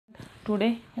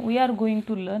Today we are going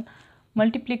to learn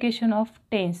multiplication of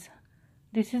tens.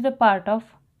 This is the part of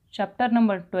chapter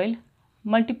number 12,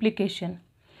 multiplication.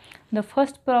 The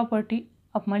first property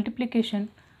of multiplication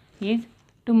is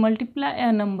to multiply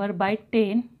a number by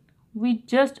 10. We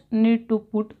just need to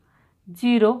put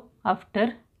 0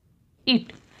 after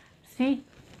it. See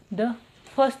the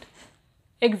first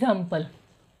example.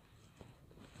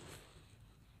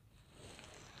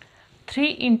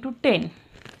 3 into 10.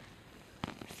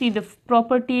 See, the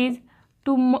property is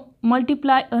to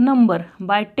multiply a number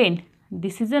by 10.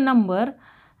 This is a number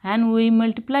and we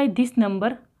multiply this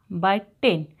number by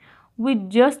 10. We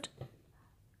just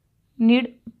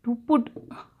need to put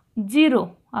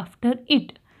 0 after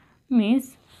it.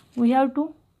 Means we have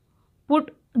to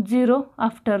put 0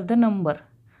 after the number.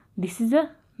 This is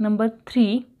a number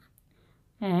 3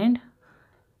 and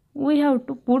we have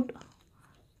to put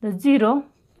the 0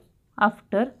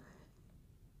 after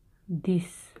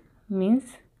this. Means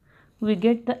we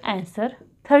get the answer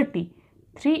 30.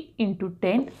 3 into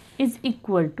 10 is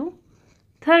equal to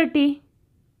 30.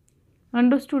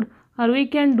 Understood? Or we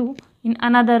can do in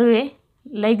another way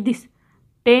like this.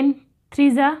 10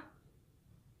 3s are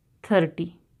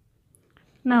 30.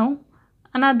 Now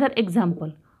another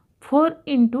example. 4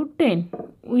 into 10.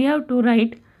 We have to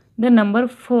write the number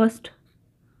first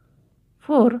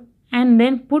 4 and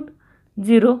then put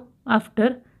 0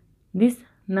 after this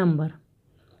number.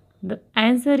 The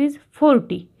answer is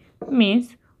 40.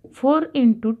 Means 4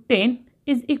 into 10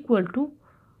 is equal to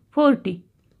 40.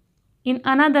 In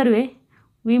another way,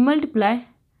 we multiply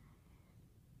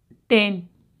 10.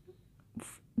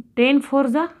 10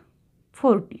 4s are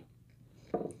 40.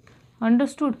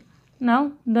 Understood?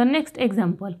 Now the next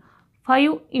example.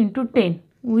 5 into 10.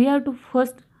 We have to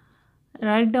first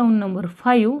write down number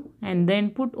 5 and then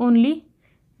put only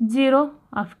 0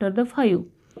 after the 5.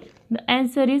 The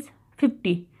answer is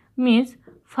 50. Means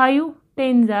 5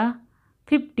 10s are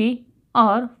 50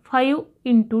 or 5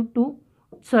 into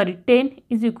 10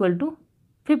 is equal to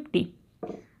 50.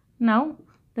 Now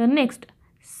the next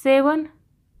 7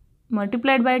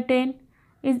 multiplied by 10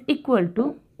 is equal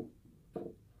to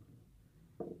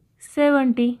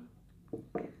 70.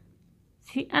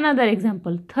 See another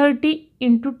example. 30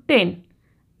 into 10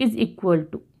 is equal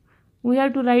to, we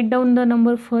have to write down the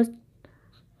number first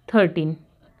 13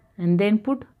 and then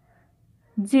put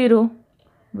 0.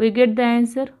 We get the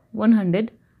answer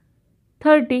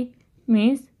 130.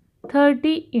 Means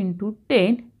 30 into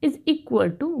 10 is equal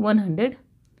to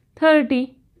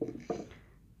 130.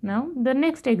 Now the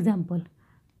next example.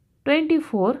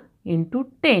 24 into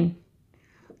 10.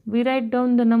 We write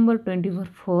down the number 24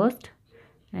 first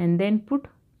and then put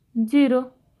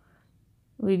 0.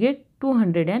 We get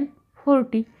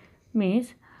 240.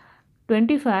 Means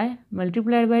 25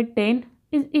 multiplied by 10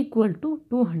 is equal to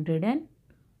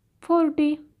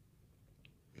 240.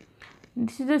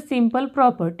 This is a simple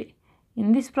property.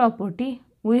 In this property,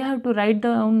 we have to write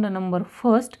down the number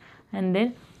first and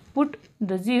then put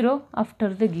the 0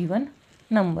 after the given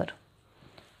number.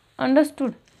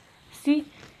 Understood? See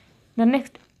the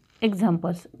next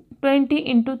examples. 20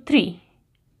 into 3.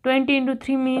 20 into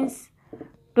 3 means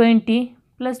 20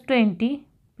 plus 20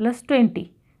 plus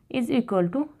 20 is equal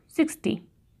to 60.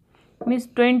 Means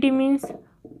 20 means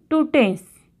 2 tens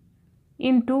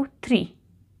into 3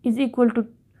 is equal to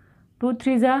 2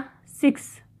 3s are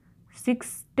 6.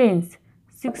 6 tens.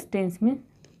 6 tens means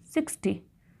 60.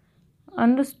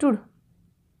 Understood?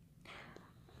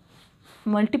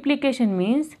 Multiplication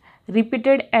means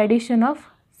repeated addition of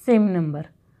same number.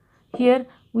 Here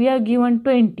we are given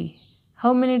 20.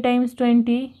 How many times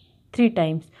 20? 3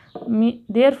 times.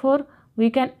 Therefore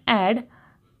we can add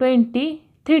 20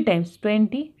 3 times.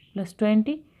 20 plus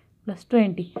 20 plus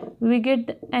 20. We get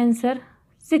the answer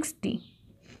 60.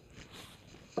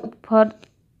 For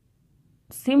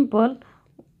simple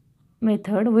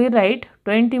method, we write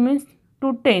 20 means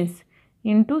 2 tens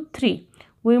into 3.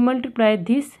 We multiply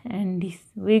this and this.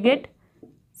 We get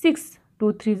 6.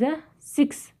 2 3s are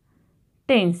 6.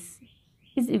 Tens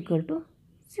is equal to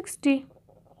 60.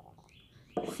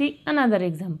 See another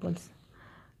examples.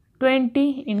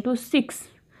 20 into 6.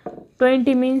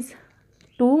 20 means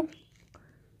 2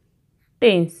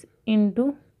 tens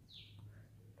into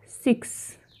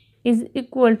 6 is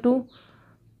equal to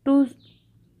 2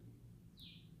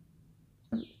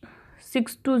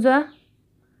 6 2s are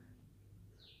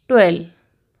 12.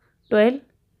 12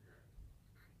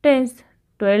 tens.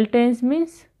 12 tens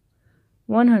means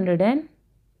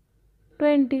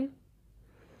 120.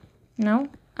 Now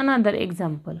another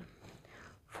example.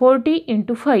 40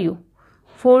 into 5.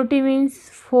 40 means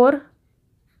 4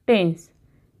 tens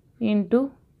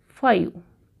into 5.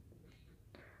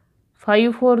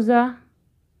 5 4s are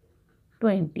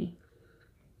 20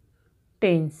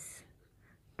 tens.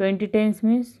 20 tens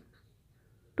means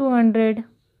 200.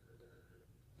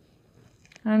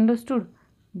 Understood?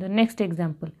 The next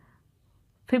example,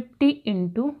 50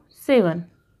 into 7.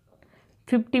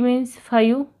 50 means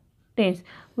 5 tens.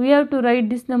 We have to write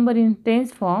this number in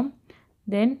tens form,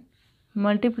 then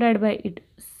multiplied by it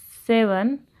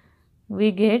 7,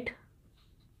 we get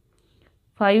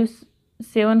 5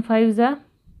 7 5s are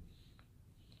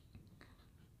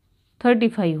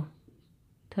 35.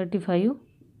 35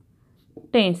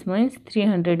 tens means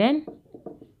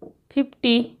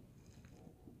 350.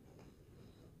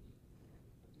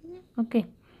 Okay,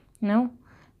 now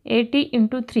 80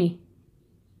 into 3.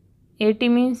 80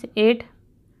 means 8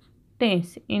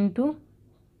 tens into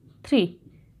 3.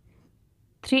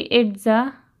 3 8s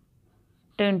are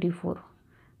 24.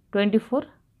 24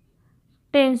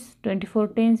 tens. 24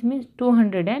 tens means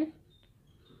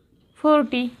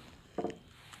 240.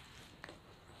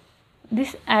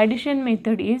 This addition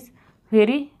method is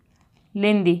very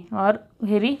lengthy or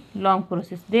very long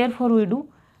process. Therefore, we do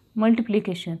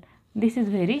multiplication. This is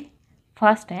very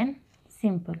fast and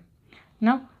simple.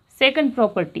 Now, second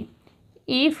property.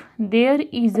 If there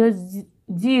is a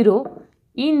 0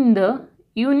 in the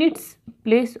units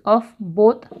place of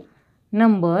both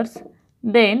numbers,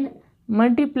 then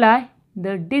multiply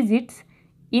the digits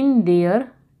in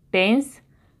their tens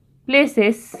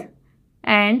places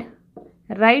and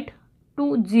write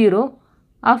 20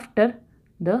 after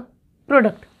the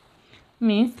product.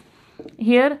 Means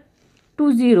here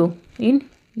 20 in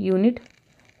unit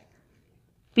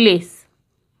place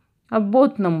of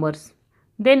both numbers,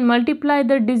 then multiply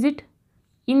the digit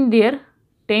in their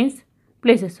tens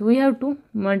places. We have to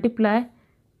multiply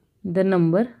the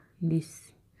number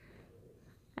this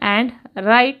and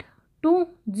write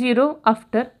 20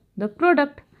 after the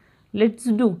product. Let's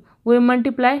do. We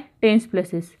multiply tens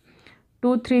places.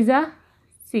 2 3s are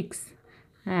 6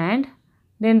 and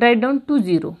then write down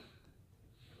 20.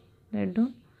 Write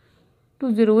down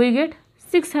 20. We get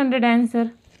 600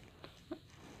 answer.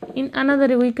 In another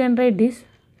way we can write this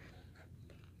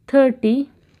 30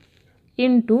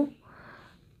 into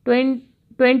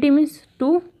 20 means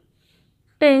 2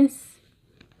 tens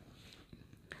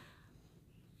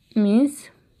means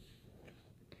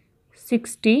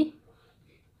 60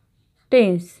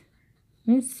 tens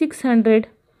means 600,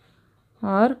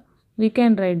 or we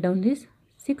can write down this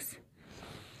 6h.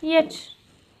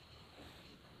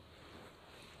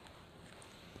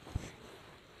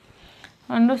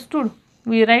 Understood?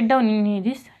 We write down in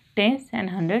this tens and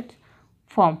hundreds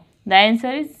form. The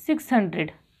answer is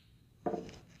 600.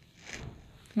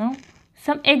 Now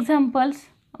some examples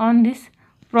on these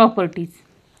properties.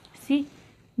 See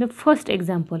the first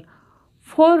example,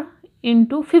 4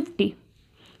 into 50.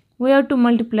 We have to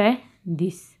multiply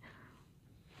this.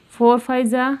 4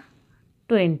 5s are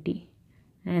 20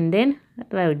 and then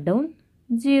write down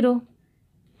 0.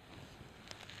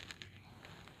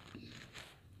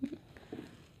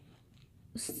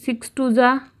 6 2s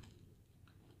are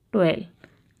 12.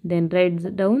 Then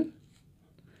write down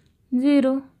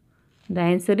 0. The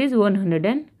answer is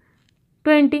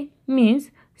 120.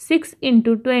 Means 6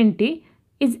 into 20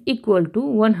 is equal to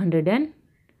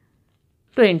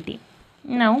 120.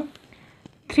 Now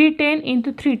 310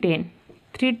 into 310.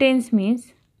 3 tens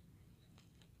means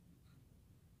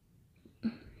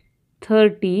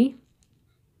 30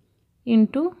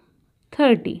 into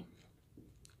 30.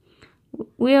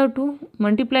 We have to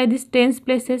multiply this tens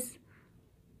places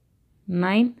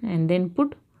 9 and then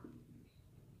put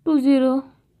 20.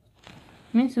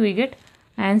 Means we get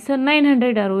answer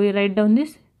 900, or we write down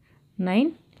this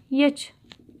 9h.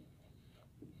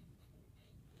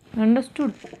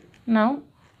 Understood? Now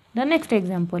the next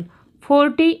example,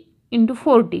 40 into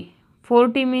 40.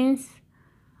 40 means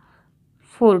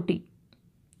 40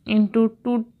 into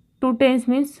 2 tens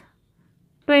means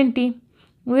 20.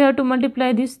 We have to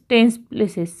multiply these tens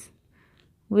places.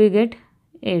 We get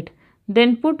 8.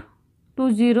 Then put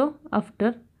 20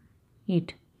 after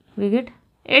it. We get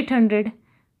 800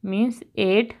 means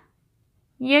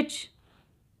 8h.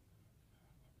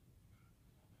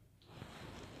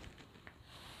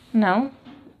 Now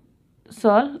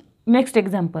solve next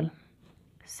example,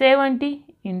 70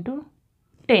 into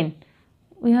 10.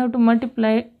 We have to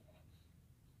multiply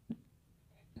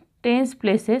tens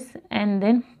places and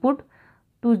then put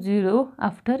 20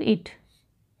 after it.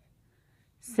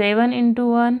 7 into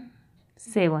 1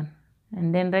 7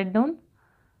 and then write down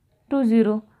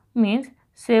 20 means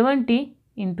 70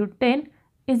 into 10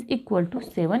 is equal to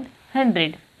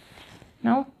 700.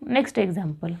 Now next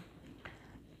example,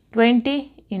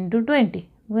 20 into 20.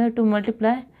 We have to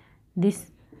multiply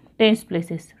this tens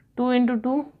places. 2 into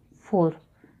 2 4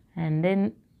 and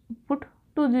then put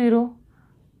 2 0.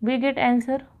 We get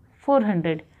answer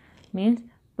 400, means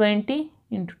 20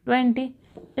 into 20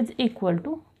 is equal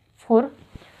to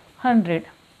 400.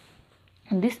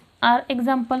 These are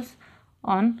examples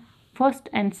on first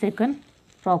and second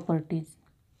properties.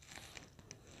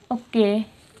 Okay,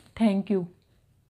 thank you.